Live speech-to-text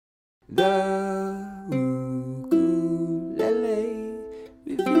The Ukulele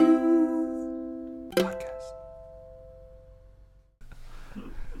Review Podcast.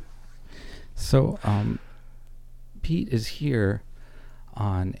 So, Pete is here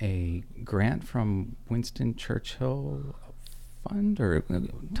on a grant from Winston Churchill Fund, or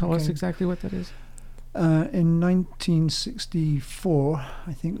tell us exactly what that is. In 1964,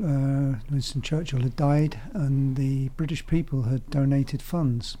 I think Winston Churchill had died, and the British people had donated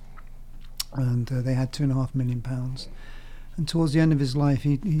funds, and they had £2.5 million. And towards the end of his life,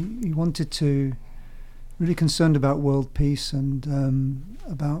 he wanted to, really concerned about world peace and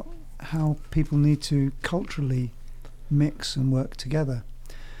about how people need to culturally mix and work together.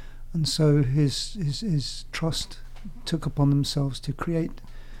 And so his trust took upon themselves to create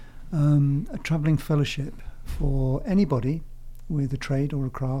a travelling fellowship for anybody with a trade or a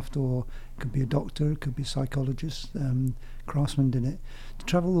craft, or it could be a doctor, it could be a psychologist, craftsman did it, to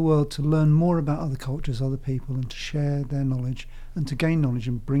travel the world to learn more about other cultures, other people, and to share their knowledge and to gain knowledge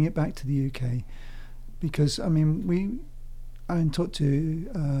and bring it back to the UK. Because, I talked to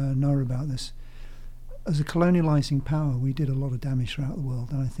Noah about this. As a colonialising power, we did a lot of damage throughout the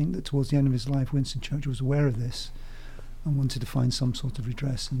world, and I think that towards the end of his life, Winston Churchill was aware of this and wanted to find some sort of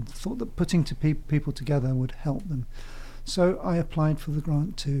redress, and thought that putting people together would help them. So I applied for the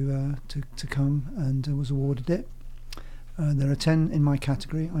grant to come, and was awarded it. There are 10 in my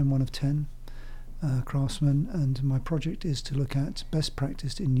category. I'm one of 10 craftsmen, and my project is to look at best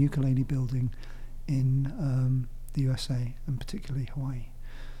practice in ukulele building in the USA, and particularly Hawaii.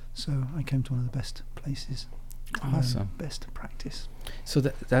 So I came to one of the best places. Awesome. Best practice. So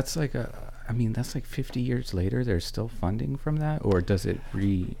that's like that's like 50 years later. There's still funding from that, or does it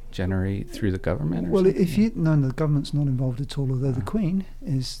regenerate through the government? Or something? No, the government's not involved at all. Although the Queen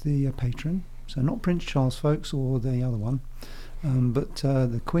is the patron, so not Prince Charles, folks, or the other one, but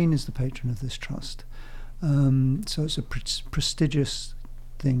the Queen is the patron of this trust. So it's a prestigious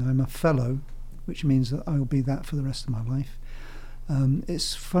thing. I'm a fellow, which means that I will be that for the rest of my life.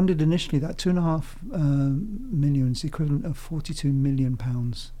 It's funded initially, that £2.5 million is the equivalent of £42 million,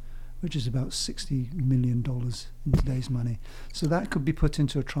 which is about $60 million in today's money. So that could be put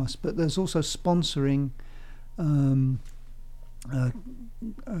into a trust. But there's also sponsoring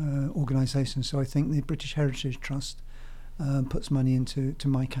organisations. So I think the British Heritage Trust puts money into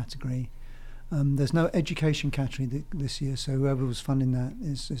my category. There's no education category this year, so whoever was funding that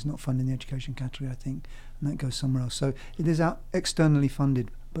is not funding the education category, I think, and that goes somewhere else. So it is externally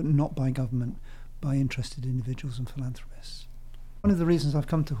funded, but not by government, by interested individuals and philanthropists. One of the reasons I've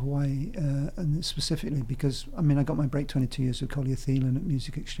come to Hawaii, and specifically because, I got my break 22 years with Collier Thielen at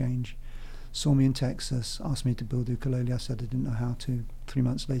Music Exchange, saw me in Texas, asked me to build ukulele. I said I didn't know how to. 3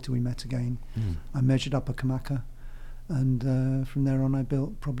 months later we met again. I measured up a kamaka, and from there on I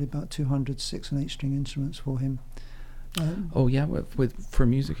built probably about 200 6- and 8-string instruments for him. For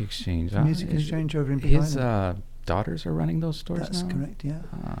Music Exchange. Music Exchange over in Big His Island. daughters are running those stores now? That's correct, yeah.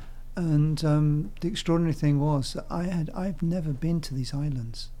 And the extraordinary thing was that I've never been to these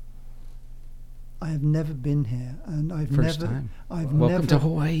islands. I have never been here, and First time. Welcome to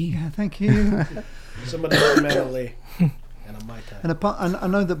Hawaii. Yeah, thank you. Somebody mentally. And I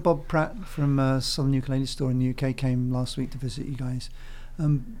know that Bob Pratt from Southern Ukulele Store in the UK came last week to visit you guys.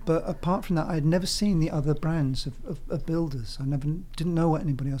 But apart from that, I'd never seen the other brands of builders. I didn't know what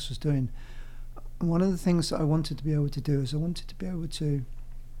anybody else was doing. And one of the things that I wanted to be able to do is I wanted to be able to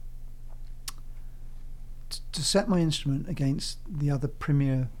set my instrument against the other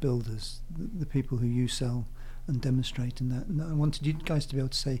premier builders, the people who you sell and demonstrate, and that. And I wanted you guys to be able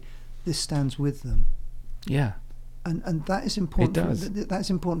to say, this stands with them. Yeah. And that is important. It does.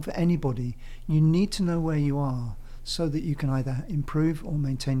 That's important for anybody. You need to know where you are so that you can either improve or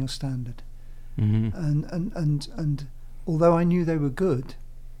maintain your standard. Mm-hmm. And although I knew they were good,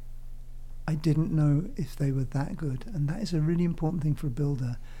 I didn't know if they were that good. And that is a really important thing for a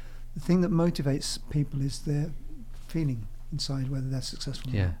builder. The thing that motivates people is their feeling inside whether they're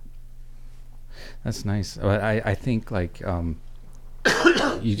successful or not. That's nice. I think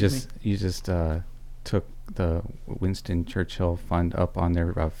you just took the Winston Churchill Fund up on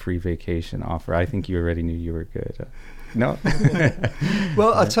their free vacation offer. I think you already knew you were good. No?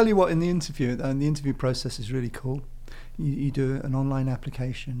 Well, I'll tell you what, in the interview, and the interview process is really cool. You do an online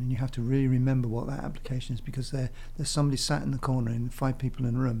application, and you have to really remember what that application is, because there's somebody sat in the corner, and 5 people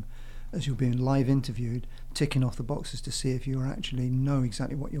in a room, as you're being live interviewed, ticking off the boxes to see if you actually know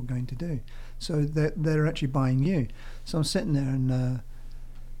exactly what you're going to do. So they're actually buying you. So I'm sitting there, and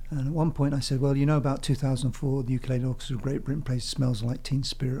at one point I said, well, about 2004, the Ukulele Orchestra of Great Britain plays Smells Like Teen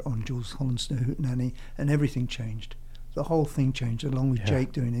Spirit on Jules Hollins's Hootenanny, and everything changed. the whole thing changed, along with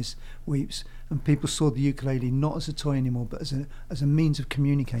Jake doing his weeps, and people saw the ukulele not as a toy anymore, but as a means of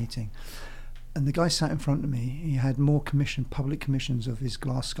communicating. And the guy sat in front of me. He had more public commissions of his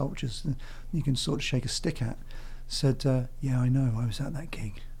glass sculptures than you can sort of shake a stick at. Said, "Yeah, I know. I was at that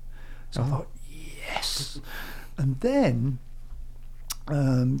gig." So I thought, yes. And then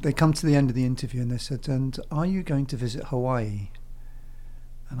they come to the end of the interview and they said, "And are you going to visit Hawaii?"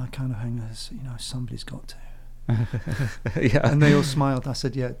 And I kind of hang as, somebody's got to. Yeah. And they all smiled. I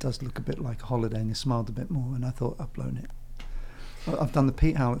said, "Yeah, it does look a bit like a holiday." And they smiled a bit more. And I thought, I've blown it. I've done the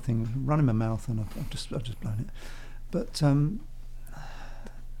Pete Howlett thing, running my mouth, and I've just blown it. But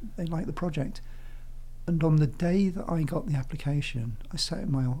they liked the project. And on the day that I got the application, I sat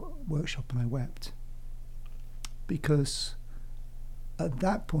in my workshop and I wept. Because at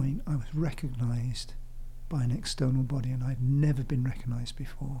that point, I was recognised by an external body, and I'd never been recognised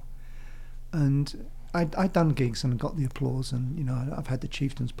before. And I'd done gigs and got the applause, and I've had the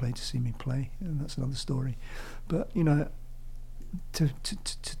Chieftains play to see me play, and that's another story. But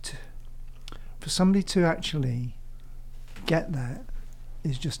for somebody to actually get that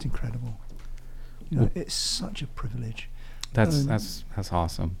is just incredible. It's such a privilege. That's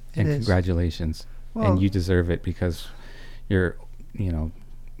awesome, and is. Congratulations. Well, and you deserve it, because you're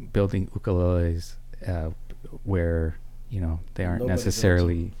building ukuleles where they aren't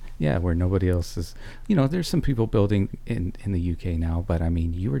necessarily where nobody else is. There's some people building in the UK now, but I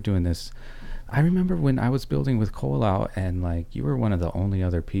mean, you were doing this. I remember when I was building with Cole out, and like you were one of the only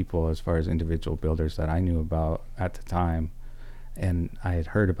other people as far as individual builders that I knew about at the time, and I had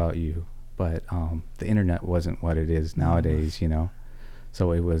heard about you, but the internet wasn't what it is nowadays,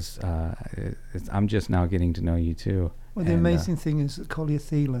 So it was. I'm just now getting to know you too. Well, the amazing thing is that Collier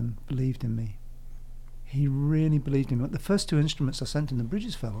Thielen believed in me. He really believed in me. The first two instruments I sent him, the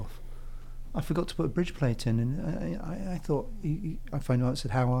bridges fell off. I forgot to put a bridge plate in, and I thought, I phoned him up and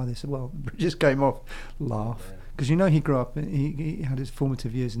said, "How are they?" He said, "Well, the bridges came off." Laugh. Because he grew up, he had his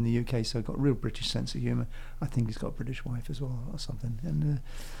formative years in the UK, so he got a real British sense of humour. I think he's got a British wife as well, or something. And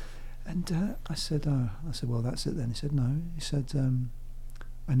I said, "Well, that's it then." He said, "No." He said,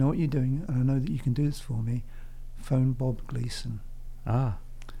 "I know what you're doing, and I know that you can do this for me. Phone Bob Gleason."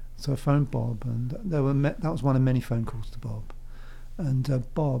 So I phoned Bob, and that was one of many phone calls to Bob. And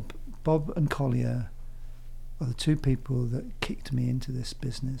Bob and Collier are the two people that kicked me into this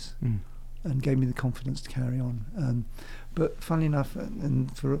business and gave me the confidence to carry on. But funnily enough,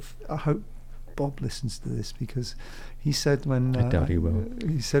 I hope Bob listens to this, because he said when... I doubt he will.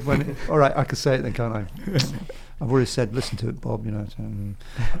 He said when... all right, I can say it then, can't I? I've already said, listen to it, Bob,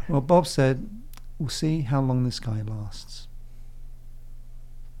 Well, Bob said, "We'll see how long this guy lasts."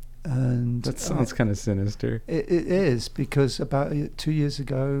 And that sounds kind of sinister. It is, because about 2 years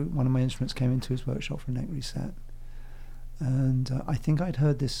ago, one of my instruments came into his workshop for a neck reset, and I think I'd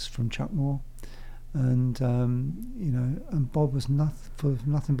heard this from Chuck Moore, and and Bob was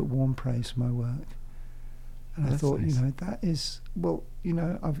nothing but warm praise for my work. And I thought, nice. That is, well,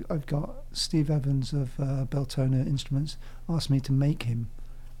 I've got Steve Evans of Beltona Instruments asked me to make him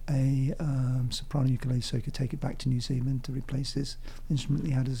a soprano ukulele so he could take it back to New Zealand to replace his instrument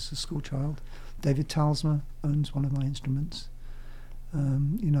he had as a school child. David Talsma owns one of my instruments.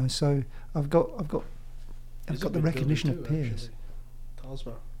 So I've got the recognition of peers.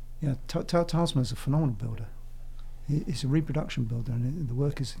 Talsma. Yeah, Talsma is a phenomenal builder. He's a reproduction builder, and the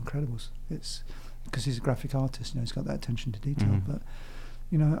work is incredible. It's because he's a graphic artist. He's got that attention to detail. But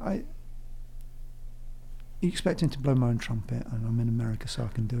you expect him to blow my own trumpet, and I'm in America, so I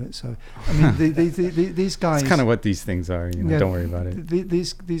can do it. So, I mean, these guys... It's kind of what these things are, don't worry about it.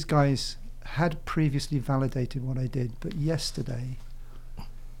 These guys had previously validated what I did, but yesterday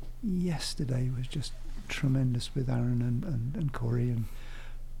was just tremendous with Aaron and Corey and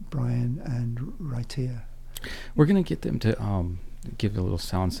Brian and Raitia. We're going to get them to give a little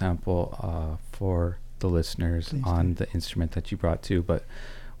sound sample for the listeners. Please on the instrument that you brought too, but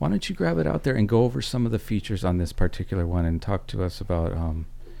why don't you grab it out there and go over some of the features on this particular one and talk to us about,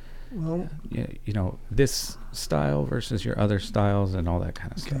 this style versus your other styles and all that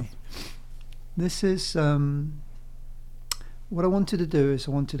kind of stuff. This is what I wanted to do. Is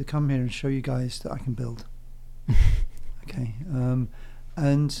I wanted to come here and show you guys that I can build. Okay,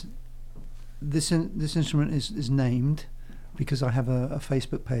 and this instrument is named because I have a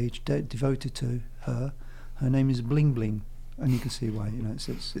Facebook page devoted to her. Her name is Bling Bling. And you can see why.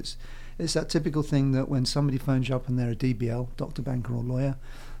 It's that typical thing that when somebody phones you up and they're a DBL, doctor, banker, or lawyer,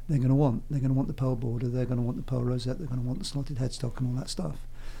 they're going to want the pearl border, they're going to want the pearl rosette, they're going to want the slotted headstock and all that stuff.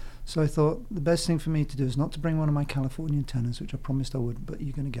 So I thought the best thing for me to do is not to bring one of my Californian tenors, which I promised I would, but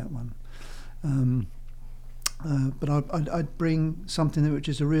you're going to get one. But I'd bring something which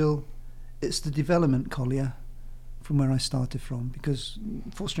is it's the development collier from where I started from, because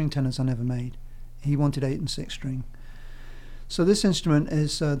 4-string tenors I never made. He wanted 8 and 6 string. So this instrument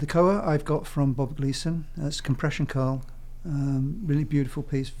is the Koa I've got from Bob Gleason. It's compression curl, really beautiful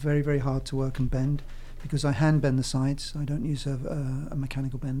piece, very, very hard to work and bend, because I hand bend the sides. I don't use a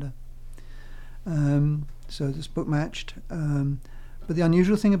mechanical bender. So it's book matched. But the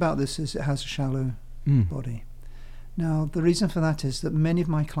unusual thing about this is it has a shallow body. Now, the reason for that is that many of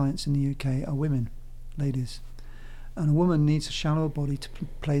my clients in the UK are women, ladies, and a woman needs a shallower body to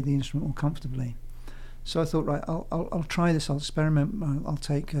play the instrument more comfortably. So I thought, right, I'll try this. I'll experiment. I'll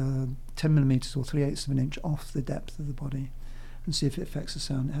take 10 millimeters or 3/8 of an inch off the depth of the body, and see if it affects the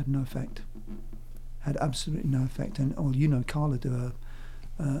sound. It had no effect. Had absolutely no effect. And Carla do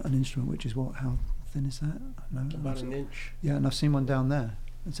an instrument which is how thin is that? No, about an inch. Yeah, and I've seen one down there.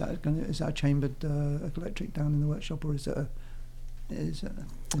 Is that a chambered electric down in the workshop, or is it a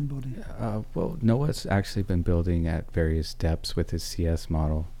thin body? Well, Noah's actually been building at various depths with his CS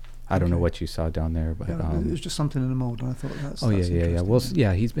model. I don't know what you saw down there, but it was just something in the mold, and I thought that's. Yeah. Well,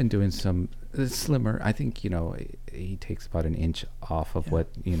 he's been doing some slimmer. I think he takes about an inch off of what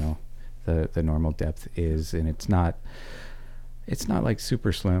the normal depth is, and it's not like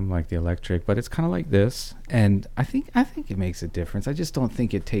super slim like the electric, but it's kind of like this, and I think it makes a difference. I just don't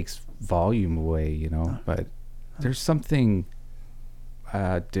think it takes volume away, but there's something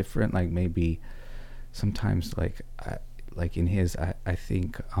different, like maybe sometimes like in his, I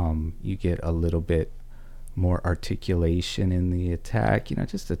think you get a little bit more articulation in the attack,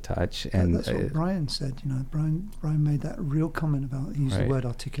 just a touch. And that's what Brian said. Brian made that real comment about, he used the word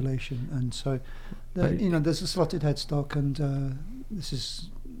articulation, and so there's a slotted headstock, and this is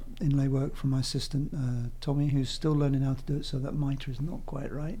inlay work from my assistant Tommy, who's still learning how to do it, so that mitre is not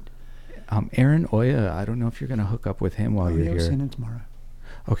quite right. Aaron Oya, I don't know if you're going to hook up with him while you're here. I'll see him tomorrow.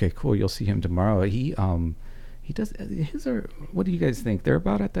 Okay, cool. You'll see him tomorrow. He does his are. What do you guys think? They're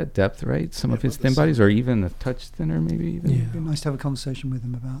about at that depth, right? Some of his thin bodies, or even a touch thinner, maybe. Even. Yeah, it'd be nice to have a conversation with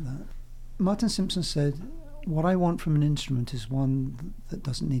him about that. Martin Simpson said, "What I want from an instrument is one that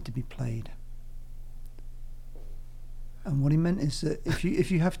doesn't need to be played." And what he meant is that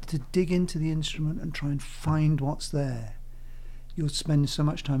if you have to dig into the instrument and try and find what's there, you'll spend so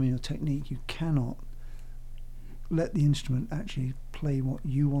much time in your technique. You cannot let the instrument actually play what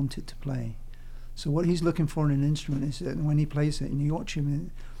you want it to play. So what he's looking for in an instrument is that when he plays it, and you watch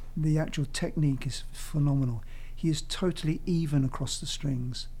him, the actual technique is phenomenal. He is totally even across the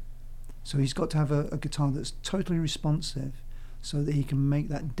strings. So he's got to have a guitar that's totally responsive, so that he can make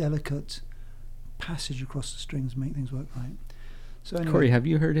that delicate passage across the strings, make things work right. So anyway, Corey, have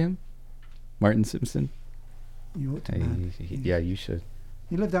you heard him? Martin Simpson? You ought to. Yeah, you should.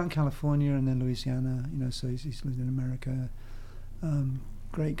 He lived out in California and then Louisiana, so he's lived in America.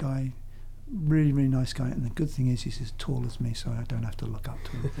 Great guy. Really, really nice guy, and the good thing is he's as tall as me, so I don't have to look up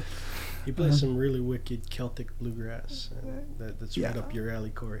to him. He plays some really wicked Celtic bluegrass. That's right up your alley,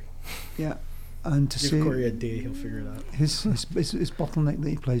 Corey. Yeah, and to give Corey a day, he'll figure it out. His bottleneck that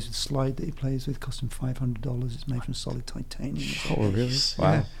he plays with, slide that he plays with, cost him $500. It's made from solid titanium. Oh, really?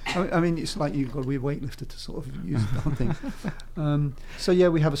 Wow. Yeah. I mean, it's like you've got to be a weightlifter to sort of use the whole thing. So yeah,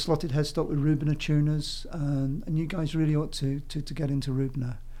 we have a slotted headstock with Rubiner tuners, and you guys really ought to get into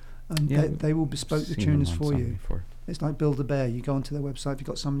Rubiner. And they will bespoke the tuners for you. Before. It's like Build-A-Bear. You go onto their website. If you've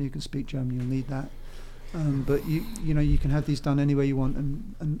got somebody who can speak German, you'll need that. But you can have these done anywhere you want.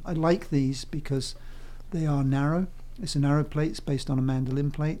 And I like these because they are narrow. It's a narrow plate. It's based on a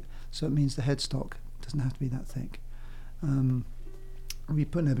mandolin plate, so it means the headstock doesn't have to be that thick. We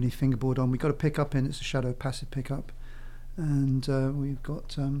put an ebony fingerboard on. We've got a pickup in. It's a shadow passive pickup, and we've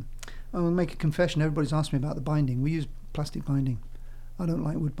got. I'll make a confession. Everybody's asked me about the binding. We use plastic binding. I don't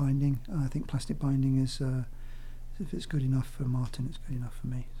like wood binding. I think plastic binding is, if it's good enough for Martin, it's good enough for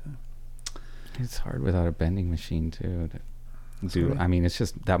me. So it's hard without a bending machine too. I mean, it's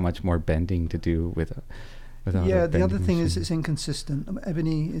just that much more bending to do without. Yeah, the other thing is it's inconsistent.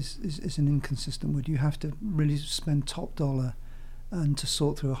 Ebony is an inconsistent wood. You have to really spend top dollar and to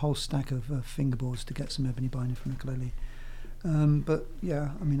sort through a whole stack of fingerboards to get some ebony binding from ukulele. But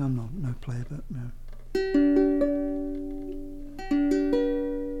yeah, I mean, I'm no player, but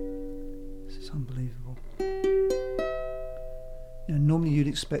unbelievable. Normally you'd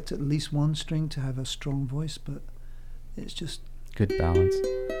expect at least one string to have a strong voice, but it's just good balance.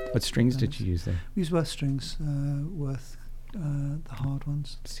 What strings did you use there? We use Worth strings. Worth, the hard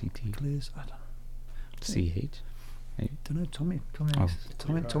ones. CT. Clears. I don't know. CH. Maybe. Don't know.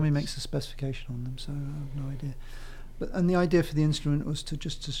 Tommy makes the specification on them, so I have no idea. And the idea for the instrument was to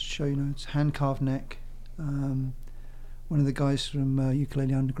show it's hand carved neck. One of the guys from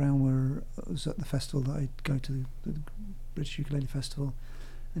Ukulele Underground was at the festival that I'd go to, the British Ukulele Festival,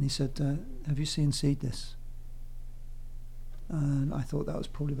 and he said, have you CNC'd this? And I thought that was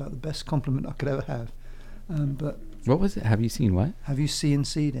probably about the best compliment I could ever have. But what was it? Have you seen what? Have you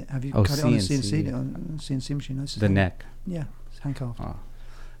CNC'd it? Have you cut it on a CNC machine? The neck. Yeah, it's hand carved. Oh.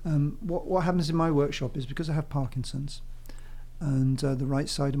 What happens in my workshop is, because I have Parkinson's and the right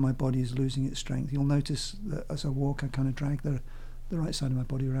side of my body is losing its strength, you'll notice that as I walk I kind of drag the right side of my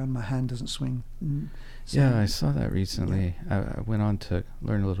body around. My hand doesn't swing. So yeah, I saw that recently. Yeah. I went on to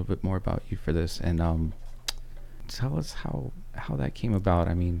learn a little bit more about you for this, and tell us how that came about.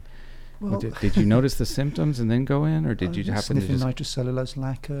 I mean, well, did you notice the symptoms and then go in, or did you happen to just nitrocellulose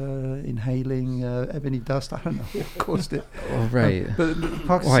lacquer, inhaling ebony dust? I don't know what caused it. Oh, right. But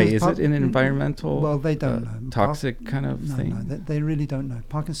why is it an environmental? Well, they don't know. Toxic kind of thing. No, they really don't know.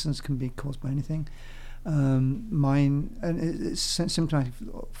 Parkinson's can be caused by anything. Mine, and it's symptomatic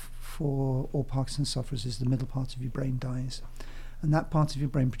for all Parkinson's sufferers, is the middle part of your brain dies, and that part of your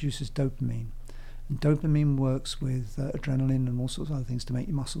brain produces dopamine. And dopamine works with adrenaline and all sorts of other things to make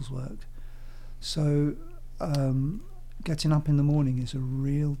your muscles work. So getting up in the morning is a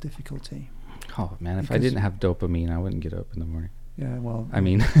real difficulty. Oh man, if I didn't have dopamine, I wouldn't get up in the morning. Yeah, well, I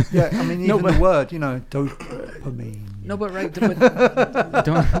mean, even the word, dopamine. No, but right, but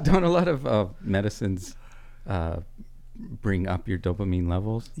don't a lot of medicines bring up your dopamine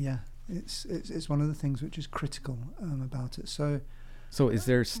levels? Yeah, it's one of the things which is critical about it. So is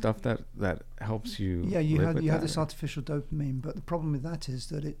there stuff that helps you? Yeah, you have this artificial dopamine, but the problem with that is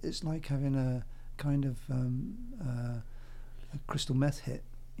that it's like having a kind of a crystal meth hit.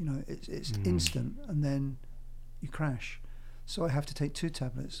 It's instant, and then you crash. So I have to take 2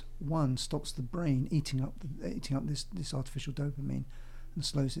 tablets. One stops the brain eating up this artificial dopamine and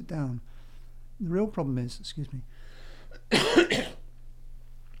slows it down. The real problem is, excuse me,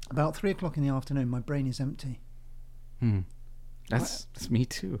 about 3 o'clock in the afternoon, my brain is empty. That's me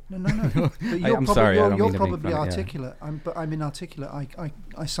too. No. But I'm sorry. You're probably articulate. But I'm inarticulate.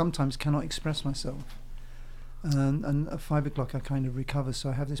 I sometimes cannot express myself. And at 5 o'clock I kind of recover. So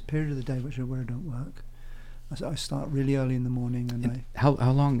I have this period of the day where I don't work. I start really early in the morning. And how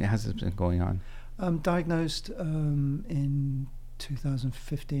long has it been going on? Diagnosed in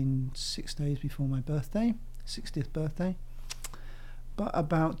 2015, 6 days before my birthday, 60th birthday. But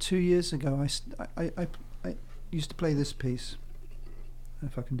about 2 years ago, I used to play this piece.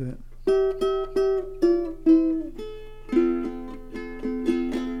 If I can do it.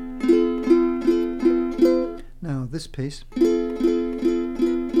 Now this piece I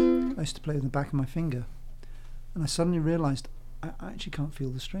used to play with the back of my finger, and I suddenly realized I actually can't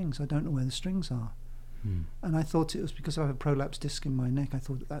feel the strings. I don't know where the strings are. And I thought it was because I have a prolapse disc in my neck. I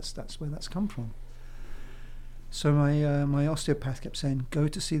thought that's where that's come from. So my osteopath kept saying, go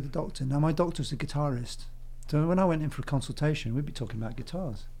to see the doctor. Now my doctor's a guitarist. So when I went in for a consultation, we'd be talking about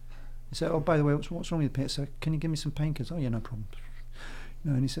guitars. He said, oh, by the way, what's wrong with your pain? So can you give me some painkillers? Oh, yeah, no problem.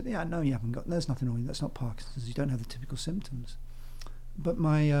 And he said, yeah, no, you haven't got, there's nothing wrong with you. That's not Parkinson's. You don't have the typical symptoms. But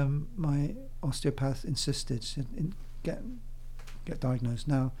my osteopath insisted, said, get diagnosed.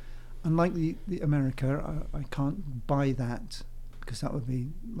 Now, unlike the America, I can't buy that because that would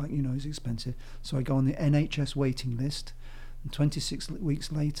be, is expensive. So I go on the NHS waiting list. And 26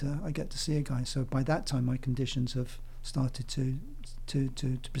 weeks later, I get to see a guy. So by that time, my conditions have started to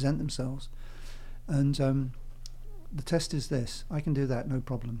present themselves. And the test is this: I can do that, no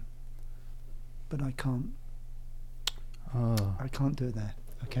problem. But I can't. I can't do that.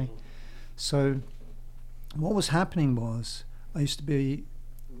 Okay. So what was happening was, I used to be,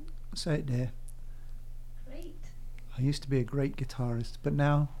 say it dear. Great. I used to be a great guitarist, but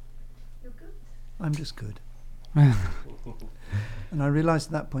now You're good. I'm just good. And I realised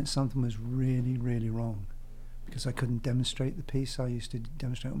at that point something was really, really wrong, because I couldn't demonstrate the piece I used to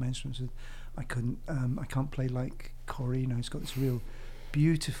demonstrate all my instruments with. I can't play like Corey. He's got this real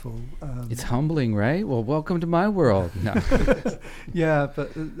beautiful. It's humbling, right? Well, welcome to my world. No. Yeah,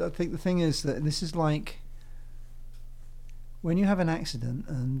 but I think the thing is that this is like when you have an accident,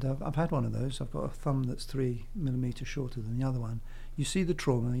 and I've had one of those. I've got a thumb that's 3 millimeters shorter than the other one. You see the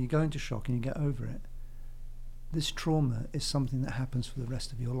trauma, you go into shock, and you get over it. This trauma is something that happens for the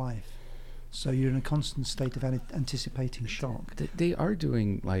rest of your life. So you're in a constant state of anticipating shock. They are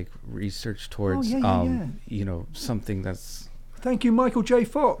doing research towards, something that's. Thank you, Michael J.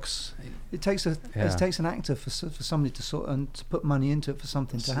 Fox. It takes an actor for somebody to put money into it for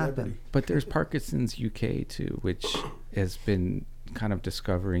something to happen. But there's Parkinson's UK too, which has been kind of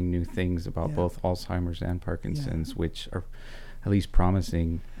discovering new things about both Alzheimer's and Parkinson's, which are at least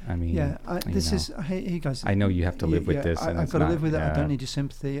promising. I mean, Yeah, you know, hey guys. I know you have to live with this, and I've it's got to not, live with it. I yeah. don't need your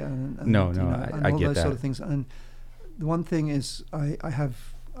sympathy, and No, you no, know, and I all get those that. sort of things. And the one thing is, I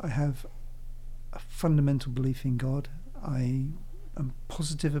have a fundamental belief in God. I am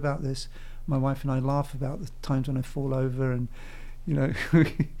positive about this. My wife and I laugh about the times when I fall over, and you know,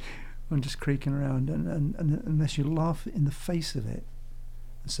 I'm just creaking around. And unless you laugh in the face of it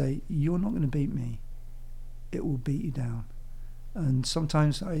and say, "You're not going to beat me," it will beat you down. And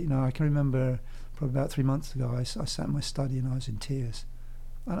sometimes, I can remember probably about 3 months ago, I sat in my study and I was in tears.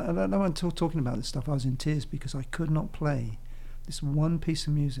 And I don't want to talking about this stuff. I was in tears because I could not play this one piece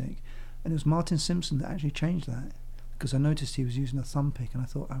of music. And it was Martin Simpson that actually changed that, because I noticed he was using a thumb pick, and I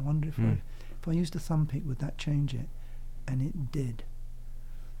thought, I wonder if I used a thumb pick, would that change it? And it did.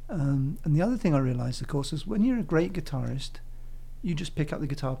 And the other thing I realised, of course, is when you're a great guitarist, you just pick up the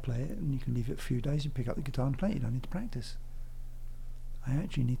guitar, play it, and you can leave it a few days, you pick up the guitar and play it. You don't need to practice. I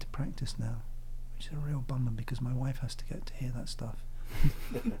actually need to practice now, which is a real bummer, because my wife has to get to hear that stuff.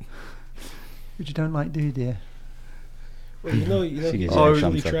 Which you don't like, do you, dear? Well, you know, She he's gives you actually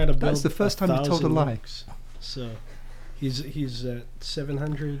thumbs up. trying to build. That's the first time you told a 1,000 lie. licks. So he's at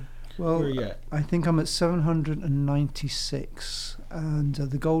 700. Where Well, are you at? I think I'm at 796, and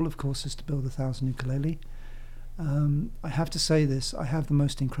the goal, of course, is to build 1,000 ukulele. I have to say this: I have the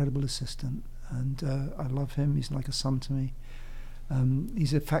most incredible assistant, and I love him. He's like a son to me.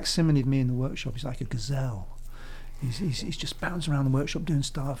 He's a facsimile of me in the workshop. He's like a gazelle. He's just bouncing around the workshop doing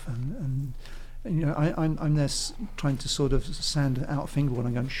stuff, and you know, I'm there trying to sort of sand out a fingerboard.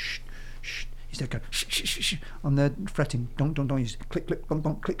 I'm going shh, shh. He's there going shh, shh, shh, shh. I'm there fretting donk, donk, donk. He's click, click, donk,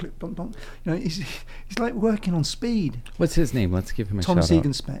 donk, click, click, donk, donk. You know, he's like working on speed. What's his name? Let's give him a Tom shout out.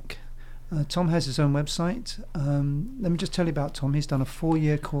 Siegenspec. Tom has his own website. Let me just tell you about Tom. He's done a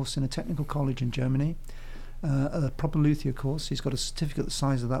 4-year course in a technical college in Germany, a proper luthier course. He's got a certificate the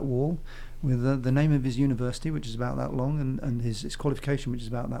size of that wall, with the name of his university, which is about that long, and his qualification, which is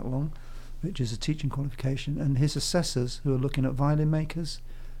about that long, which is a teaching qualification, and his assessors, who are looking at violin makers,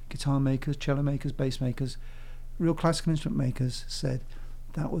 guitar makers, cello makers, bass makers, real classical instrument makers, said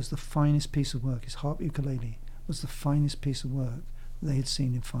that was the finest piece of work. His harp ukulele was the finest piece of work they had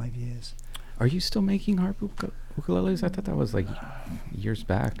seen in 5 years. Are you still making harp ukuleles? I thought that was like years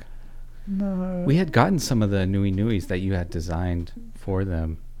back. No. We had gotten some of the Nuis that you had designed for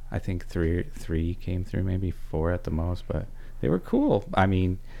them. I think three came through, maybe 4 at the most, but they were cool. I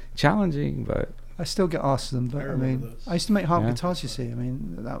mean, challenging, but I still get asked them, but I I remember mean, those. I used to make harp Yeah. guitars. You see, I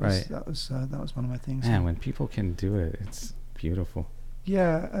mean, that was one of my things. man, when people can do it, it's beautiful.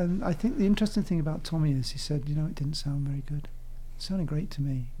 Yeah, and I think the interesting thing about Tommy is he said, you know, it didn't sound very good. It sounded great to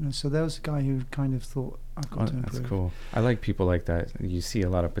me. You know, so there was a guy who kind of thought, I've got to improve. That's cool. I like people like that. You see a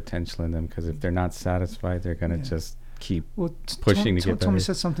lot of potential in them, because if they're not satisfied, they're gonna Yeah. just keep. Well, pushing to get Tommy better.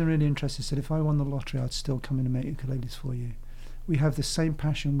 said something really interesting. He said, if I won the lottery, I'd still come in and make ukuleles for you. We have the same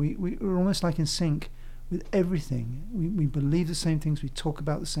passion. We're almost like in sync with everything. We believe the same things. We talk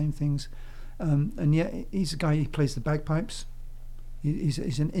about the same things. And yet he's a guy, he plays the bagpipes.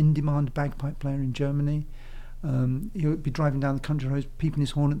 He's an in-demand bagpipe player in Germany. He'll be driving down the country roads, peeping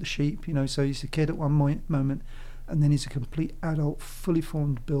his horn at the sheep, you know, so he's a kid at one moment, and then he's a complete adult, fully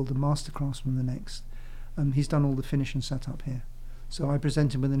formed builder, master craftsman the next. He's done all the finish and setup here. So I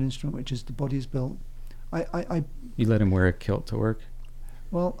present him with an instrument which is the body is built. You let him wear a kilt to work?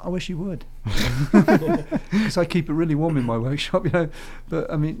 Well, I wish he would, because I keep it really warm in my workshop, you know. But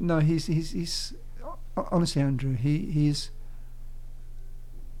I mean, no, he's honestly, Andrew, he's.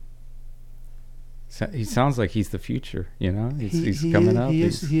 He sounds like he's the future, you know. He's coming up. He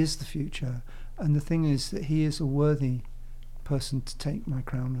is the future, and the thing is that he is a worthy person to take my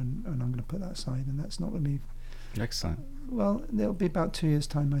crown, and I'm going to put that aside, and that's not going to be. Excellent. Well, there'll be about 2 years'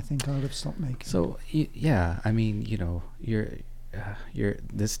 time. I think I'll have stopped making. So yeah, I mean, you know,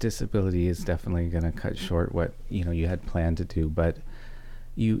 this disability is definitely going to cut short what you had planned to do, but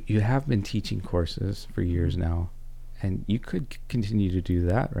you have been teaching courses for years now, and you could continue to do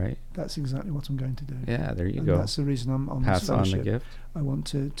that, right? That's exactly what I'm going to do. Yeah, there you And go. that's the reason I'm on Pass this on the scholarship. gift. I want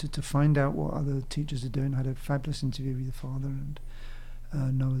to find out what other teachers are doing. I had a fabulous interview with the father and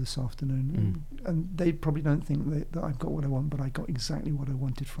Noah this afternoon, and they probably don't think that I've got what I want, but I got exactly what I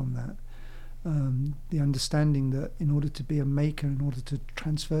wanted from that. The understanding that in order to be a maker, in order to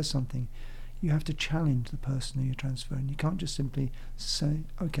transfer something, you have to challenge the person who you're transferring. You can't just simply say,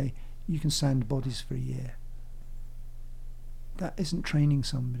 okay, you can sand bodies for a year. That isn't training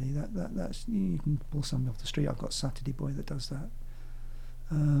somebody. That's you can pull somebody off the street. I've got Saturday Boy that does that.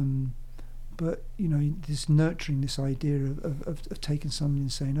 But this nurturing this idea of taking somebody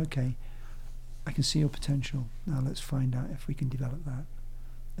and saying, okay, I can see your potential. Now let's find out if we can develop that.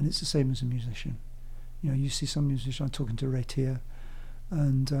 And it's the same as a musician. You know, you see some musicians. I'm talking to Retia,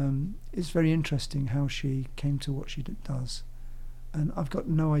 and it's very interesting how she came to what she does. And I've got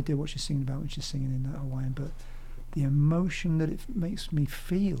no idea what she's singing about when she's singing in that Hawaiian, but the emotion that it makes me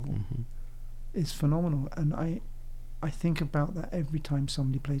feel is phenomenal. And I think about that every time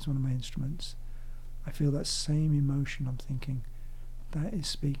somebody plays one of my instruments. I feel that same emotion. I'm thinking, that is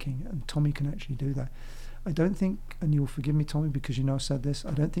speaking, and Tommy can actually do that. I don't think, and you'll forgive me, Tommy, because you know I've said this,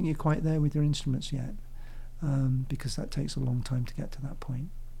 I don't think you're quite there with your instruments yet, because that takes a long time to get to that point.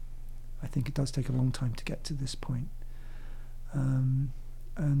 I think it does take a long time to get to this point.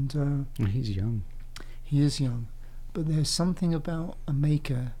 He's young. He is young, but there's something about a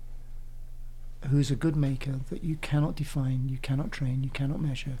maker who's a good maker that you cannot define, you cannot train, you cannot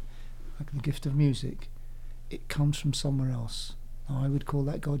measure. Like the gift of music, it comes from somewhere else. Now, I would call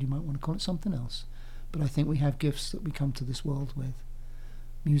that God, you might want to call it something else, but I think we have gifts that we come to this world with.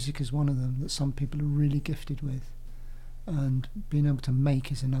 Music is one of them that some people are really gifted with, and being able to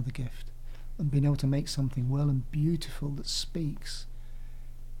make is another gift, and being able to make something well and beautiful that speaks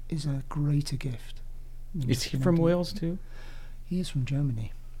is a greater gift. Is he from Wales too? He is from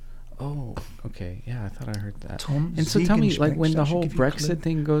Germany. Oh, okay. Yeah, I thought I heard that. Tom, and so tell me, like, when the whole give you a clue. Brexit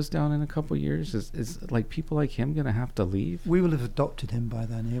thing goes down in a couple of years, is like people like him going to have to leave? We will have adopted him by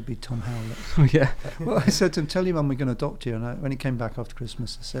then. He'll be Tom Howlett. Oh, yeah. Well, I said to him, tell your mum we're going to adopt you. And when he came back after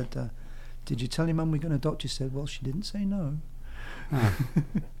Christmas, I said, did you tell your mum we're going to adopt you? He said, well, she didn't say no. Ah.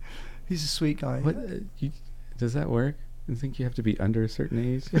 He's a sweet guy. What, does that work? I think you have to be under a certain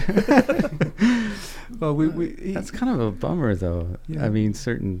age. Well, that's kind of a bummer, though. Yeah. I mean,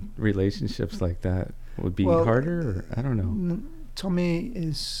 certain relationships like that would be harder, or I don't know. Tommy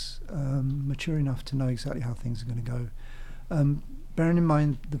is mature enough to know exactly how things are going to go. Bearing in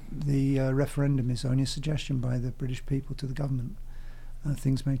mind the referendum is only a suggestion by the British people to the government.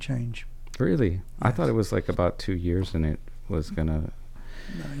 Things may change. Really? Yes. I thought it was like about 2 years, and it was gonna.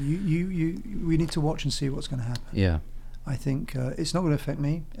 No, we need to watch and see what's going to happen. Yeah. I think it's not going to affect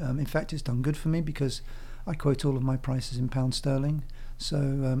me. In fact, it's done good for me because I quote all of my prices in pound sterling. So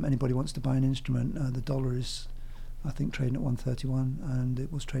anybody wants to buy an instrument, the dollar is, I think, trading at 131, and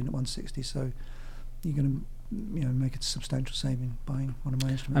it was trading at 160. So you're going to, make a substantial saving buying one of my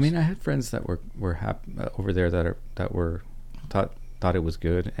instruments. I mean, I had friends that were happy over there that were thought it was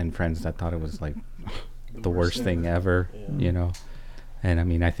good, and friends that thought it was like the worst thing ever. Yeah. And I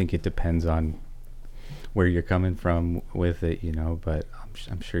mean, I think it depends on where you're coming from with it, but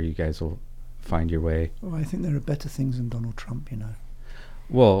I'm sure you guys will find your way. Well, I think there are better things than Donald Trump,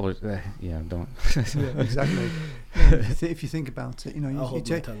 Well, yeah, don't. Yeah, exactly. If you think about it, I'll hold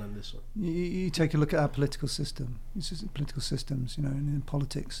my tongue on this one. You take a look at our political system. It's just political systems, and in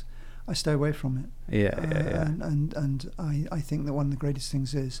politics, I stay away from it. Yeah. And I think that one of the greatest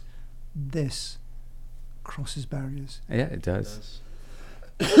things is this crosses barriers. Yeah, it does.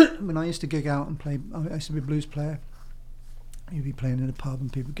 When I used to gig out and play, I used to be a blues player. You'd be playing in a pub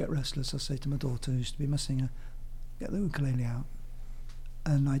and people would get restless. I say to my daughter, who used to be my singer, get the ukulele out.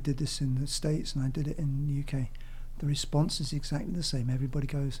 And I did this in the States and I did it in the UK. The response is exactly the same. Everybody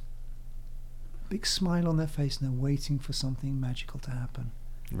goes, big smile on their face, and they're waiting for something magical to happen.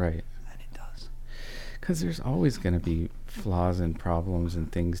 Right. And it does. Because there's always going to be flaws and problems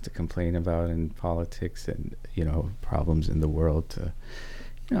and things to complain about in politics and, problems in the world.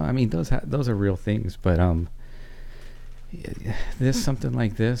 I mean, those are real things. But something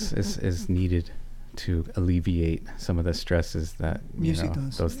like this is needed to alleviate some of the stresses that music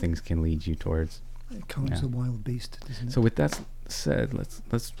does. Those things can lead you towards. It calms a wild beast, doesn't it? So with that said,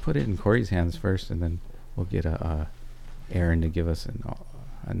 let's put it in Corey's hands first, and then we'll get Aaron to give us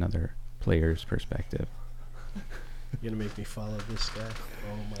another player's perspective. You're gonna make me follow this guy.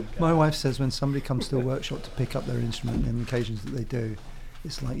 Oh my God. My wife says when somebody comes to a workshop to pick up their instrument, and the occasions that they do,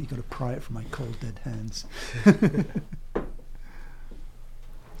 it's like you've got to pry it from my cold dead hands.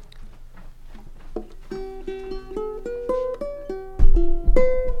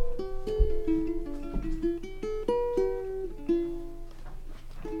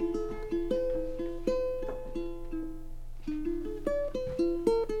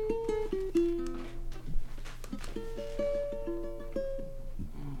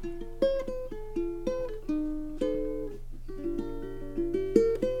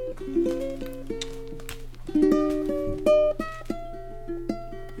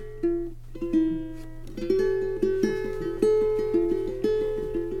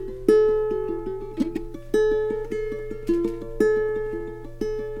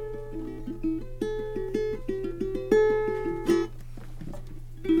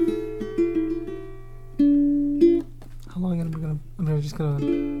 gonna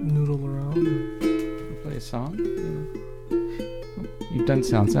noodle around. Play a song. Yeah. You've done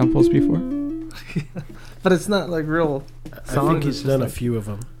sound samples before? But it's not like real I songs. think he's it's done a just few of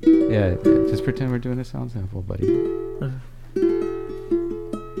them. Yeah, just pretend we're doing a sound sample, buddy. like,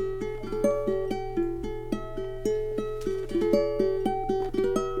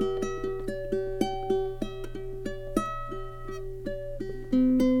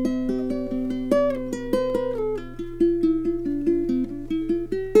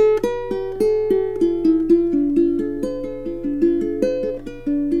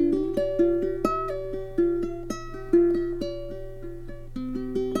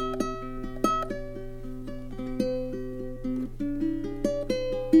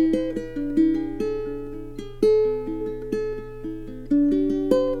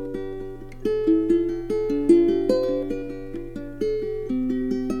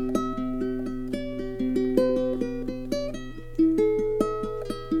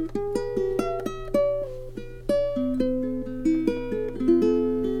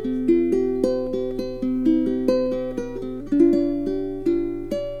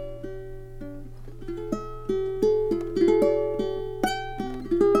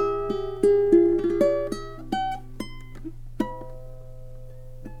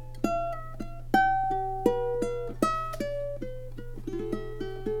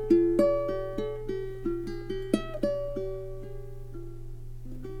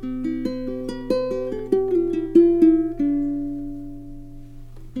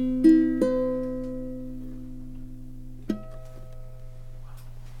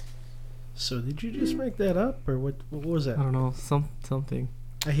 So did you just make that up, or what? What was I that? don't know, something.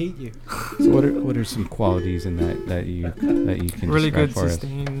 I hate you. So what are some qualities in that you can Really describe good for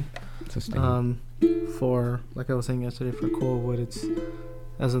sustain. us? Sustain. For like I was saying yesterday, for cold wood, it's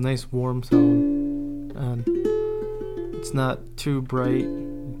has a nice warm sound, and it's not too bright,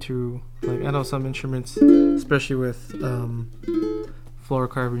 too like I know some instruments, especially with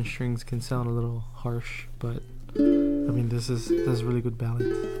fluorocarbon strings, can sound a little harsh, but I mean this is really good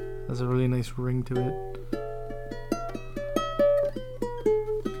balance. Has a really nice ring to it.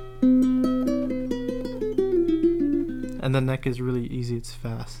 And the neck is really easy, it's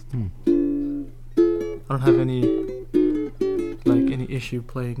fast. I don't have any issue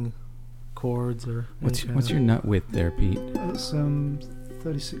playing chords or What's your nut width there, Pete? It's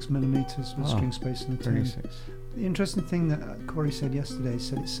 36 millimeters with string space in the 36. The interesting thing that Corey said yesterday,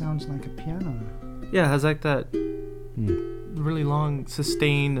 said it sounds like a piano. Yeah, it has like that really long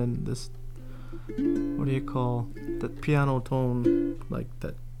sustain and this, what do you call, that piano tone, like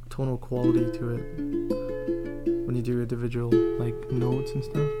that tonal quality to it when you do individual like notes and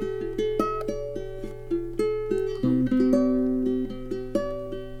stuff.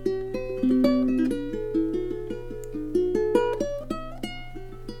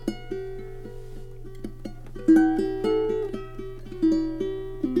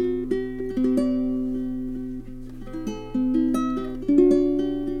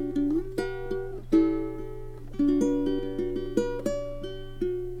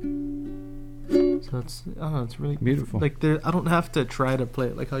 So it's, I don't know, it's really Beautiful. like there, I don't have to try to play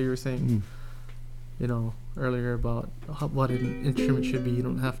it like how you were saying, you know, earlier about what an instrument should be. You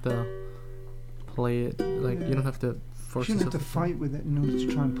don't have to play it like you don't have to You force shouldn't have to yourself fight with it in order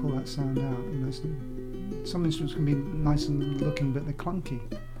to try and pull that sound out. You know, some instruments can be nice and looking, but they're clunky.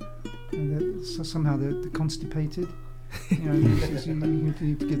 And somehow they're constipated. You know, you need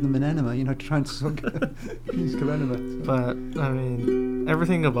to give them an enema. You know, to try and use an enema. But I mean,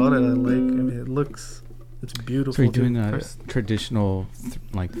 everything about it I like. I mean, it's beautiful. So you're doing too. a traditional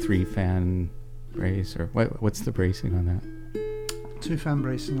like 3-fan brace, or what's the bracing on that? 2-fan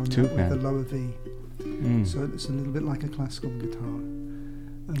bracing on that Two-fan. with a lower V. So it's a little bit like a classical guitar.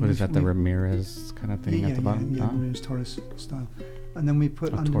 And What is that? The we- Ramirez kind of thing at the bottom? Yeah, Ah. Ramirez Torres style. And then we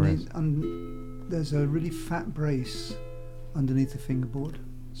put Oh, underneath. There's a really fat brace underneath the fingerboard,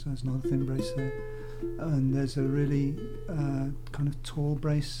 so there's not a thin brace there. And there's a really kind of tall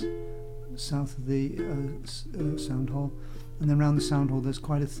brace south of the sound hole, and then around the sound hole there's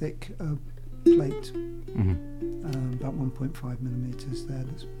quite a thick plate, about 1.5 millimeters there.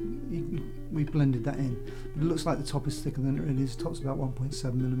 We blended that in. It looks like the top is thicker than it really is. The top's about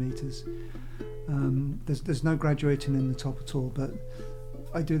 1.7 millimeters. There's no graduating in the top at all, but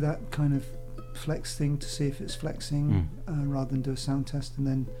I do that kind of flex thing to see if it's flexing rather than do a sound test, and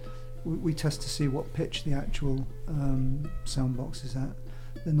then we test to see what pitch the actual sound box is at.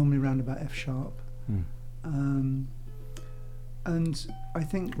 They're normally around about F sharp. And I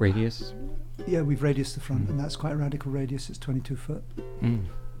think Radius? yeah, we've radiused the front, and that's quite a radical radius. It's 22 foot.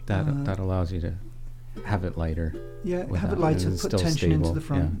 That allows you to have it lighter. Yeah, without- have it lighter, it's put still tension into stable, the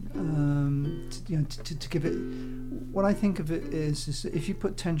front. To give it. What I think of it is if you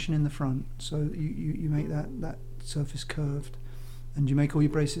put tension in the front, so you make that surface curved, and you make all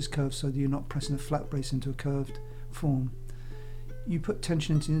your braces curved so that you're not pressing a flat brace into a curved form. You put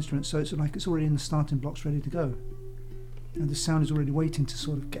tension into the instrument, so it's like it's already in the starting blocks, ready to go. And the sound is already waiting to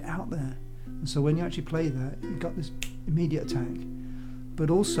sort of get out there. And so when you actually play that, you've got this immediate attack. But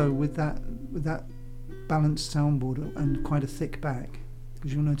also with that balanced soundboard and quite a thick back,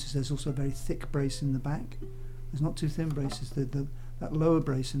 because you'll notice there's also a very thick brace in the back. There's not two thin braces. That lower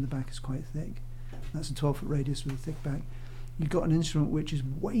brace in the back is quite thick. That's a 12-foot radius with a thick back. You've got an instrument which is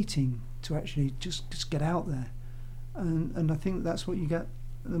waiting to actually just get out there. And I think that's what you get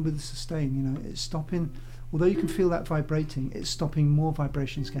with the sustain. You know, it's stopping. Although you can feel that vibrating, it's stopping more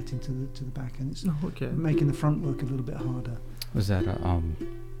vibrations getting to the back, and it's making the front work a little bit harder. Was that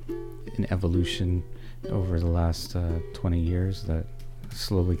an evolution over the last 20 years that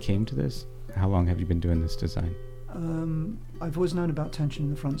slowly came to this? How long have you been doing this design? I've always known about tension in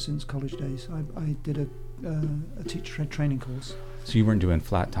the front since college days. I did a teacher training course. So you weren't doing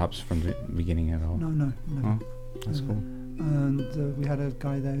flat tops from the beginning at all? No. Oh, that's cool. And we had a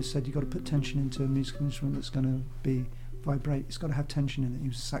guy there who said you've got to put tension into a musical instrument that's going to vibrate. It's got to have tension in it. He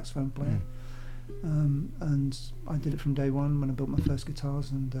was a saxophone player. And I did it from day one when I built my first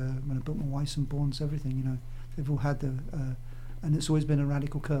guitars, and when I built my Weiss and Bournes, everything, you know. They've all had and it's always been a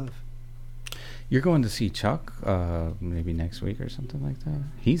radical curve. You're going to see Chuck maybe next week or something like that?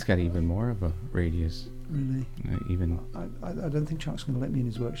 He's got even more of a radius. Really? I don't think Chuck's going to let me in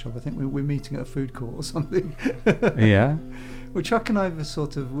his workshop. I think we're meeting at a food court or something. Yeah? Well, Chuck and I have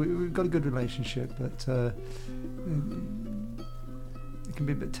we've got a good relationship, but it can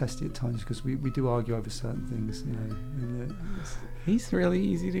be a bit testy at times because we do argue over certain things, you know. And, he's really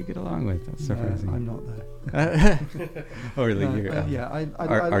easy to get along with. That's surprising. I'm not though. Oh, really? No, yeah, I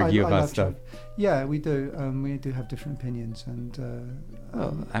argue about love stuff. Chuck. Yeah, we do. We do have different opinions, and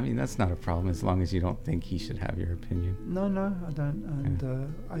well, I mean, that's not a problem as long as you don't think he should have your opinion. No, I don't. And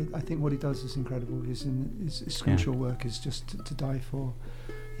I think what he does is incredible. His scriptural work is just to die for.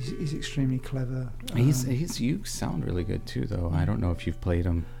 He's extremely clever. You sound really good too, though. I don't know if you've played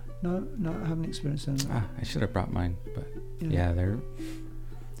him. No, I haven't experienced them. I should have brought mine, but yeah they're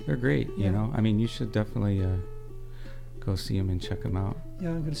great. You know, I mean, you should definitely go see him and check him out. Yeah,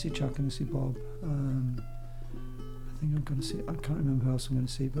 I'm going to see Chuck and see Bob. I think I'm going to see. I can't remember who else I'm going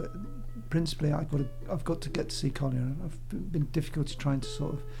to see, but principally, I've got to get to see Collier. I've been difficulty trying to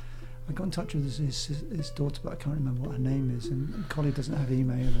sort of. I got in touch with his daughter, but I can't remember what her name is. And Collie doesn't have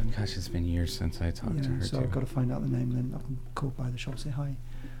email. And gosh, it's been years since I talked to her. So too. I've got to find out the name, and then I can call by the shop and say hi.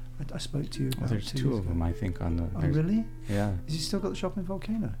 I spoke to you. About there's 2 of them, I think, on the. Oh, really? Yeah. Has he still got the shop in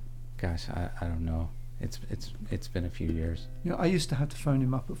Volcano? Gosh, I don't know. It's been a few years. You know, I used to have to phone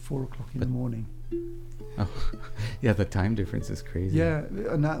him up at 4:00 in the morning. Oh, yeah, the time difference is crazy. Yeah,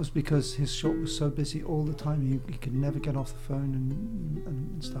 and that was because his shop was so busy all the time. He could never get off the phone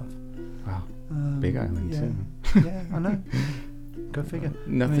and stuff. Wow. Big Island too. Yeah, I know. Go figure.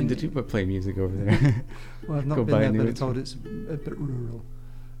 Nothing to do but play music over there. Well, I've not Go been there, buy but I'm told it's a bit rural.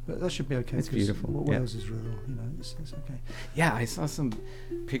 But that should be okay. It's beautiful. Wales is rural, you know. It's okay. Yeah, I saw some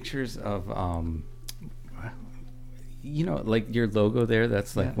pictures of you know, like your logo there.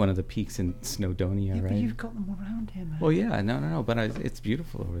 That's like one of the peaks in Snowdonia, right? But you've got them all around here, man. Well, yeah, no, but it's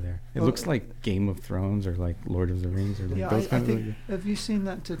beautiful over there. It looks like Game of Thrones or like Lord of the Rings or like those kind of. Think, have you seen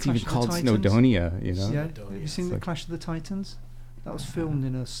that? It's Clash even called of the Titans? Snowdonia, you know. Yeah. Have you seen the Clash of the Titans? That was filmed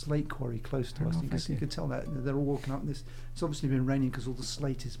in a slate quarry close to us. You could tell that they're all walking up this. It's obviously been raining because all the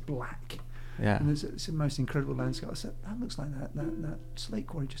slate is black. Yeah. And it's the most incredible landscape. I said, that looks like that slate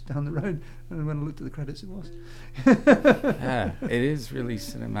quarry just down the road. And when I looked at the credits, it was. Yeah, it is really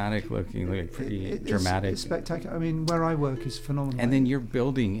cinematic looking, like pretty dramatic. It's spectacular. I mean, where I work is phenomenal. And then you're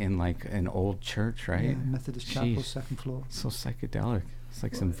building in like an old church, right? Yeah, Methodist Chapel, second floor. So psychedelic. It's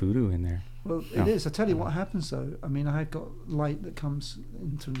like some voodoo in there. Well, it is. I tell you what happens though. I mean, I've got light that comes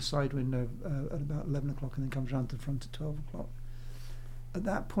into the side window at about 11 o'clock and then comes round to the front at 12 o'clock. At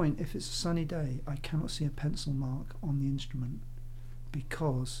that point, if it's a sunny day, I cannot see a pencil mark on the instrument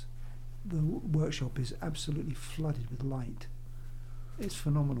because the workshop is absolutely flooded with light. It's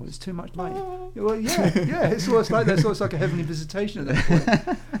phenomenal. It's too much light. Well, yeah. It's almost like that. It's almost like a heavenly visitation at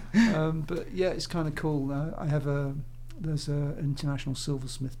that point. But yeah, it's kind of cool. I have there's an international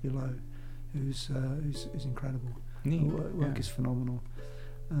silversmith below, who's incredible. Neat. Work is phenomenal.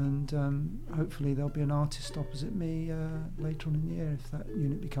 And hopefully there'll be an artist opposite me later on in the year if that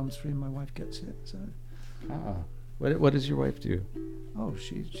unit becomes free and my wife gets it. So What does your wife do? Oh,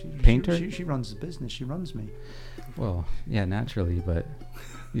 she Painter? She runs the business. She runs me. Well, yeah, naturally, but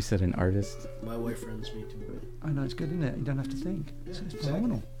you said an artist. My wife runs me too. I know, it's good, isn't it? You don't have to think. It's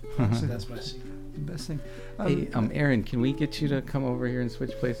phenomenal. That's my secret. The best thing. Hey, Aaron, can we get you to come over here and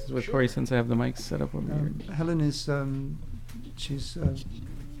switch places with Corey since I have the mics set up over here? Helen is she's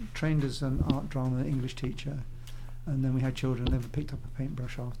trained as an art drama English teacher, and then we had children. Never picked up a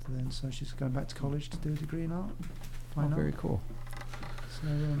paintbrush after then, so she's going back to college to do a degree in art. Oh, very cool. So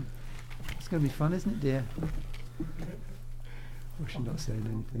it's going to be fun, isn't it, dear? Or she's not saying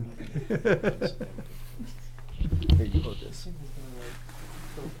anything. Here you go. This thing is gonna like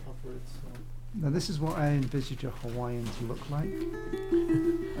tilt upwards. Now this is what I envisage a Hawaiian to look like,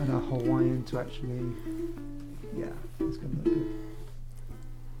 and a Hawaiian to actually, yeah, it's going to look good.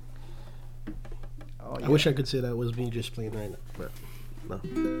 Oh, yeah. I wish I could say that was me just playing right now, but no.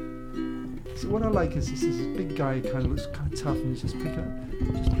 So what I like is this big guy kind of looks kind of tough, and he's just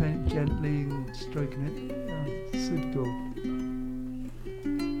playing it gently and stroking it. Yeah, it's super cool.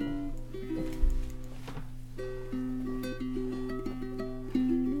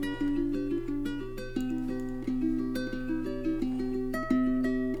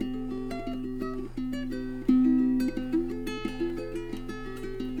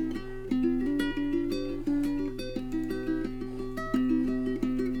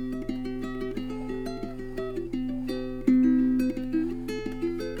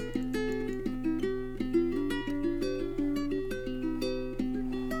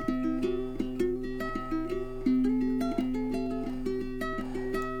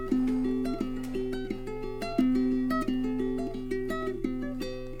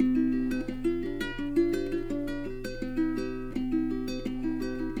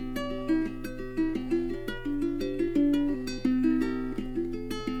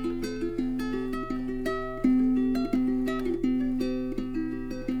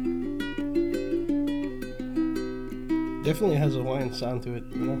 Definitely has a Hawaiian sound to it,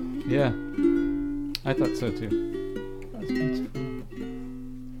 you know? Yeah, I thought so too. That's beautiful.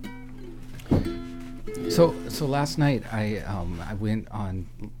 So last night I went on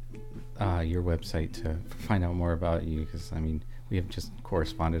your website to find out more about you because I mean we have just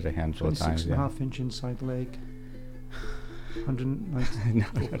corresponded a handful of times. 26.5-inch inside leg. 190. No.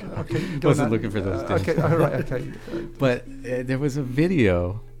 Okay, you don't Wasn't have- looking for those things. Okay, all right, okay. But there was a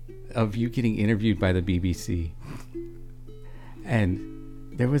video of you getting interviewed by the BBC, and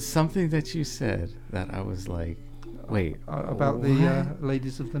there was something that you said that I was like, wait, about the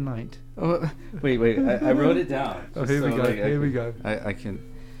ladies of the night. Oh, wait, I wrote it down. Oh, here we go. Here we go. I can.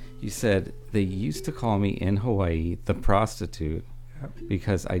 You said they used to call me in Hawaii the prostitute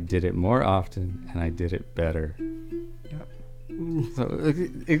because I did it more often and I did it better. Yep. So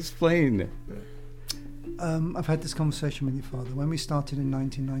explain. I've had this conversation with your father. When we started in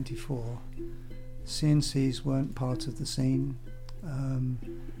 1994, CNCs weren't part of the scene.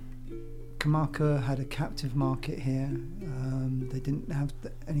 Kamaka had a captive market here. They didn't have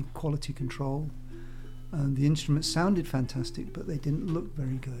any quality control. The instruments sounded fantastic, but they didn't look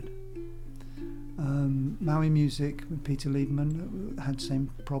very good. Maui Music with Peter Liebman had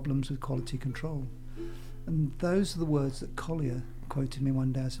same problems with quality control. And those are the words that Collier quoted me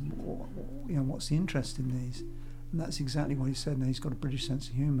one day. I said, what's the interest in these? And that's exactly what he said. Now, he's got a British sense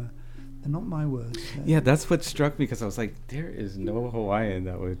of humour. They're not my words. Yeah, that's what struck me because I was like, there is no Hawaiian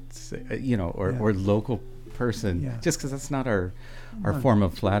that would say, or local person, just because that's not our form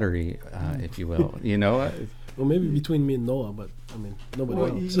of flattery, if you will. Well, maybe between me and Noah, but I mean,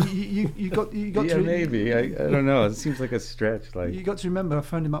 nobody else. You got yeah, to maybe. I don't know. It seems like a stretch. Like you got to remember, I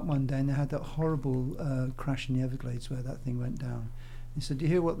phoned him up one day and they had that horrible crash in the Everglades where that thing went down. He said, "Do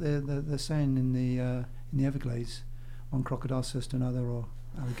you hear what they're saying in the Everglades? One crocodile says to another, or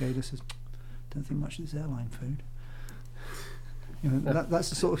alligator says, don't think much of this airline food." That's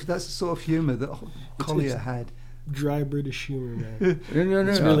the sort of humour that Collier had. Dry British humor, man. No.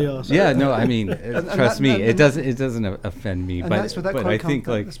 It's really awesome. Yeah, no, I mean, trust me, it doesn't offend me. And But that's where that but quote I think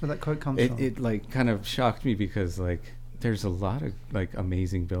that's where that quote comes from. it like kind of shocked me because like there's a lot of like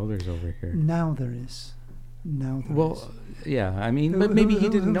amazing builders over here. Now there is. Well, yeah, I mean, but maybe he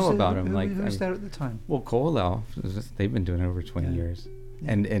didn't know about him. Like, who was there at the time? Well, Koalau, they've been doing it over 20 years,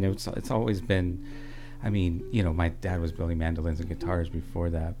 and it's always been. I mean, my dad was building mandolins and guitars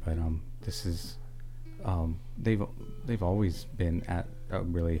before that, but this is, they've always been at a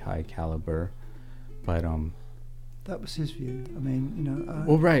really high caliber, but that was his view. I mean,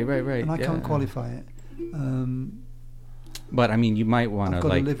 well, right, and I can't qualify it. But I mean, you might want to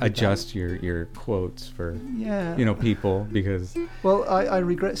like adjust your quotes for people because. Well, I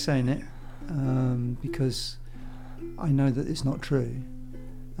regret saying it because I know that it's not true.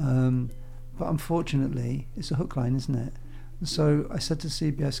 But unfortunately, it's a hook line, isn't it? So I said to the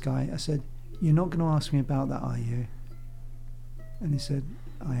CBS guy, I said, "You're not going to ask me about that, are you?" And he said,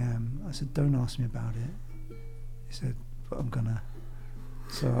 "I am." I said, "Don't ask me about it." He said, "But I'm gonna."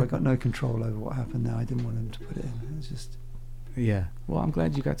 So I got no control over what happened now. I didn't want him to put it in. It was just... Yeah. Well, I'm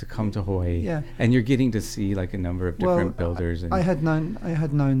glad you got to come to Hawaii. Yeah. And you're getting to see like a number of different builders. And I had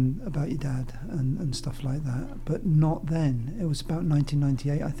known about your dad and stuff like that, but not then. It was about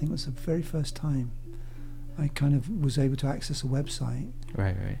 1998, I think, was the very first time I kind of was able to access a website.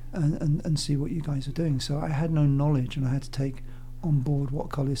 Right. And see what you guys are doing. So I had no knowledge, and I had to take on board what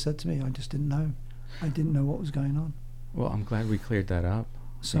Collier said to me. I just didn't know. I didn't know what was going on. Well, I'm glad we cleared that up.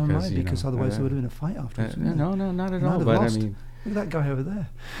 So am I, because otherwise there would have been a fight afterwards. No, not at all. But lost. I mean, look at that guy over there.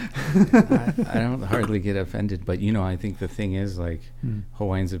 I don't hardly get offended, but I think the thing is, like,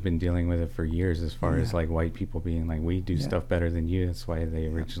 Hawaiians have been dealing with it for years, as far as like white people being like, we do stuff better than you. That's why they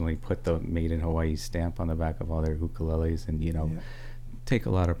originally put the "Made in Hawaii" stamp on the back of all their ukuleles, and take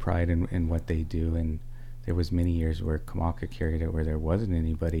a lot of pride in what they do. And there was many years where Kamaka carried it where there wasn't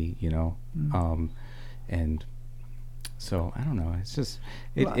anybody, and so I don't know. It's just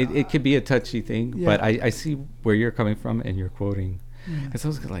it could be a touchy thing, but I see where you're coming from, and you're quoting. Because I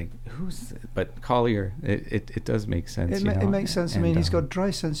was like, who's? But Collier, it does make sense. It makes sense. I mean, he's got a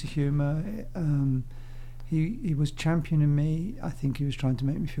dry sense of humour. He was championing me. I think he was trying to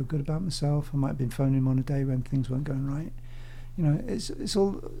make me feel good about myself. I might have been phoning him on a day when things weren't going right. It's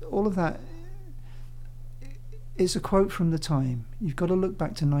all of that. It's a quote from the time. You've got to look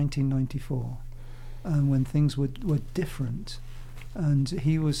back to 1994. When things were different, and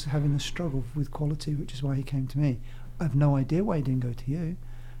he was having a struggle with quality, which is why he came to me. I have no idea why he didn't go to you.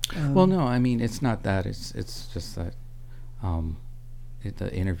 Well, no, I mean, it's not that. It's just that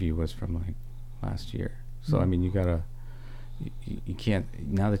the interview was from like last year. So I mean, you gotta, you can't,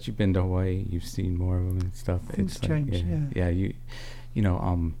 now that you've been to Hawaii, you've seen more of them and stuff. Things it's change. Like,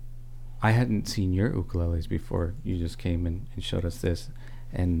 I hadn't seen your ukuleles before you just came and showed us this.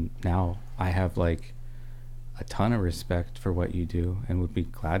 And now I have like a ton of respect for what you do, and would be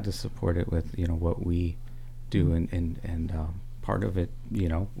glad to support it with what we do, and part of it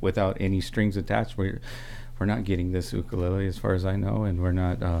without any strings attached. We're not getting this ukulele as far as I know, and we're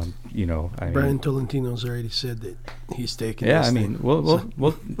not Brian Tolentino's already said that he's taking. Yeah, this I mean, thing.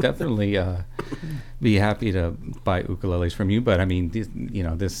 we'll definitely be happy to buy ukuleles from you, but I mean,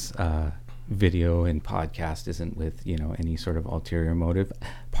 this video and podcast isn't with any sort of ulterior motive.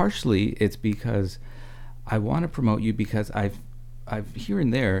 Partially it's because I want to promote you, because I've here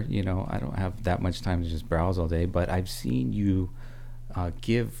and there, I don't have that much time to just browse all day, but I've seen you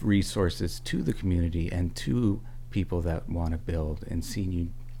give resources to the community and to people that want to build, and seen you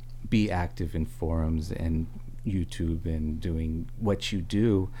be active in forums and YouTube and doing what you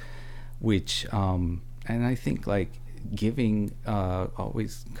do, which and I think like giving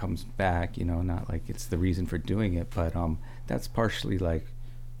always comes back, not like it's the reason for doing it, but that's partially like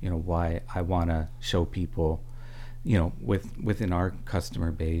why I want to show people within our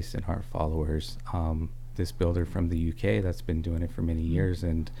customer base and our followers, this builder from the UK that's been doing it for many years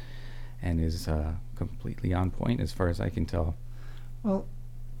and is completely on point as far as I can tell. Well,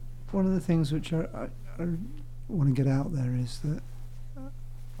 one of the things which I want to get out there is that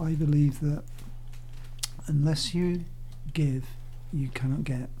I believe that unless you give, you cannot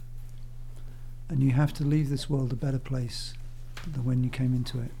get. And you have to leave this world a better place than when you came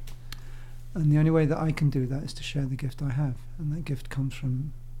into it. And the only way that I can do that is to share the gift I have. And that gift comes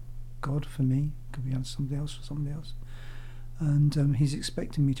from God for me, could be on somebody else for somebody else. And he's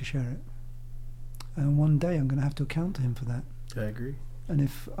expecting me to share it. And one day I'm going to have to account to him for that. I agree. And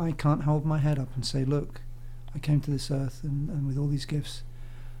if I can't hold my head up and say, look, I came to this earth and with all these gifts,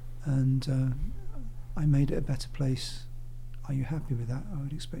 and I made it a better place, are you happy with that? I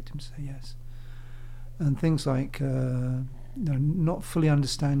would expect him to say yes. And things like not fully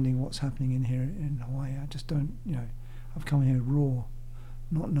understanding what's happening in here in Hawaii. I just don't, I've come here raw,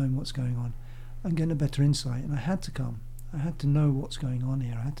 not knowing what's going on. I'm getting a better insight, and I had to come. I had to know what's going on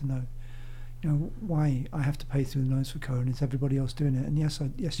here. I had to know, why I have to pay through the nose for Cohen. Is everybody else doing it? And yes,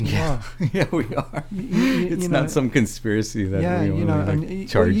 you are. Yeah, we are. It's not some conspiracy that we want to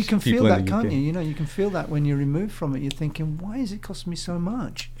charge you can people feel in that, the can't UK. you? You can feel that when you're removed from it. You're thinking, why is it costing me so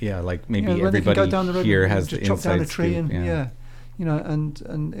much? Yeah, like maybe when they can everybody go down the road here and has the just chop inside down a tree scoop.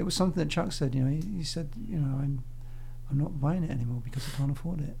 and it was something that Chuck said. He said, I'm not buying it anymore because I can't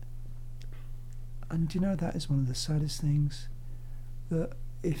afford it. And that is one of the saddest things, that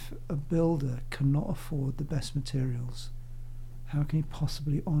if a builder cannot afford the best materials, how can he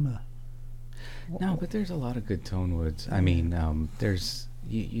possibly honour No, but there's a lot of good tone woods. I mean, there's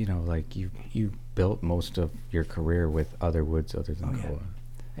you know, like you built most of your career with other woods other than koa,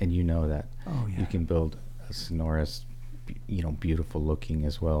 and you know that you can build a sonorous, beautiful looking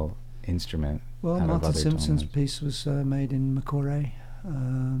as well instrument. Well, out of Martin other tone Simpson's woods. piece was made in Makore.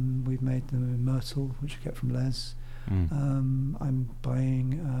 We've made the myrtle, which we get from Les. I'm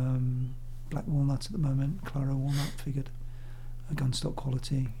buying black walnut at the moment, Claro walnut figured, a gunstock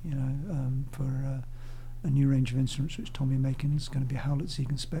quality, for a new range of instruments which Tommy are making. It's going to be a Howlett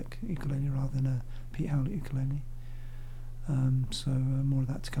Zegan spec ukulele rather than a Pete Howlett ukulele. So more of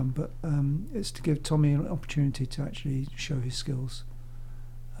that to come. But it's to give Tommy an opportunity to actually show his skills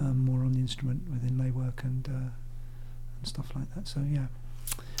more on the instrument with inlay work and stuff like that. So yeah.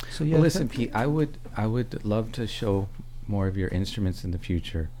 Well, listen, Pete, I would love to show more of your instruments in the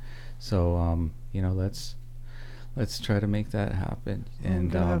future. So let's try to make that happen. Well,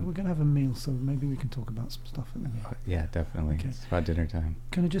 And we're gonna have a meal, so maybe we can talk about some stuff at the meal. yeah, definitely. Okay. It's about dinner time.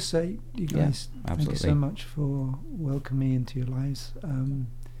 Can I just say, you guys, thank you so absolutely. much for welcoming me into your lives. You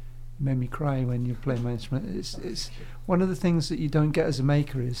made me cry when you play my instrument. It's one of the things that you don't get as a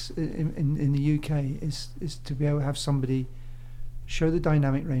maker is in the UK is to be able to have somebody show the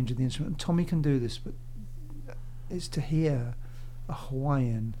dynamic range of the instrument. And Tommy can do this, but it's to hear a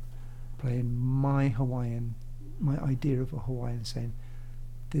Hawaiian playing my idea of a Hawaiian, saying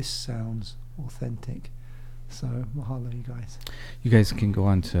this sounds authentic. So mahalo, you guys. You guys can go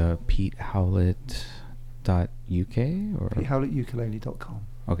on to PeteHowlett.uk or PeteHowlettUkulele.com.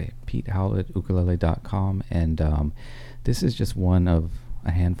 okay, PeteHowlettUkulele.com, and this is just one of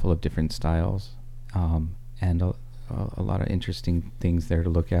a handful of different styles, and a lot of interesting things there to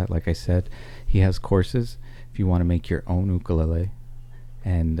look at. Like I said, he has courses if you want to make your own ukulele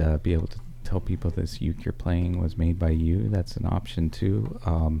and be able to tell people this uke you're playing was made by you. That's an option too.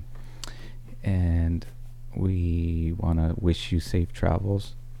 And we want to wish you safe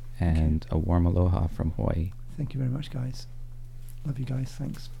travels and a warm aloha from Hawaii. Thank you very much, guys. Love you guys.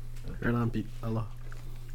 Thanks. Right on, Pete. Aloha.